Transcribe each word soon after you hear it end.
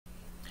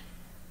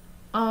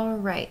All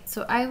right,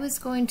 so I was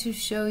going to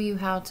show you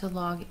how to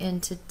log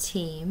into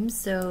Teams.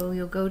 So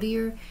you'll go to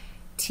your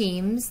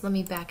Teams. Let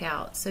me back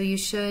out. So you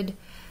should,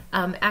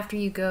 after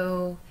you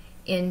go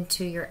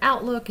into your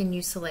Outlook and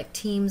you select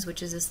Teams,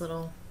 which is this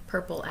little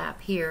purple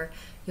app here,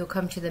 you'll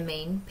come to the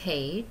main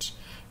page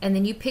and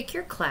then you pick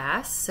your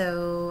class.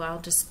 So I'll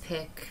just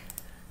pick,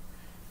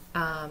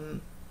 well,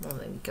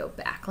 let me go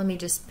back. Let me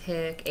just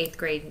pick 8th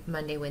grade,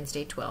 Monday,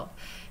 Wednesday, 12.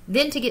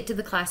 Then to get to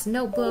the class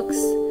notebooks,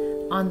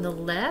 on the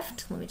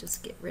left, let me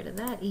just get rid of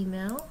that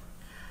email,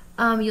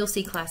 you'll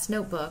see class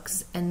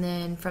notebooks, and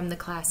then from the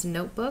class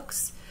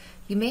notebooks,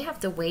 you may have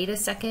to wait a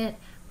second,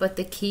 but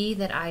the key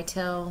that I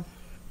tell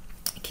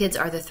kids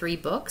are the 3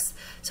 books.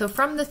 So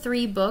from the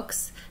 3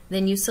 books,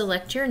 then you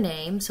select your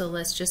name. So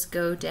let's just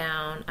go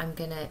down. I'm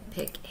gonna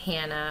pick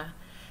Hannah.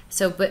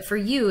 So, but for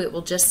you, it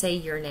will just say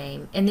your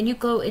name. And then you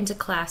go into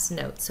class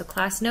notes. So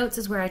class notes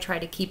is where I try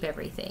to keep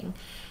everything.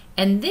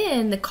 And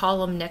then the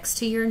column next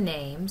to your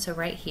name, so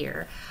right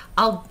here,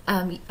 I'll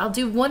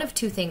do one of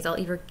 2 things. I'll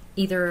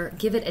either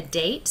give it a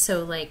date,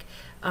 so like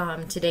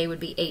today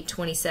would be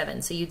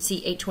 8/27, so you'd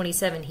see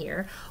 8/27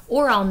 here,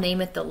 or I'll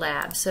name it the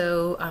lab.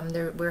 So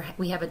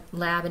we have a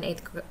lab in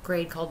 8th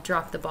grade called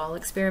Drop the Ball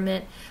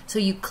Experiment. So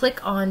you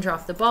click on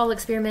Drop the Ball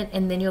Experiment,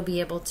 and then you'll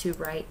be able to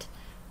write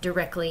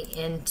directly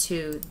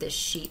into this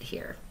sheet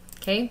here.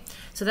 Okay,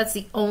 so that's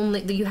the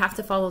only, you have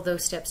to follow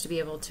those steps to be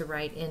able to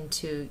write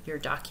into your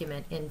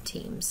document in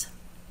Teams.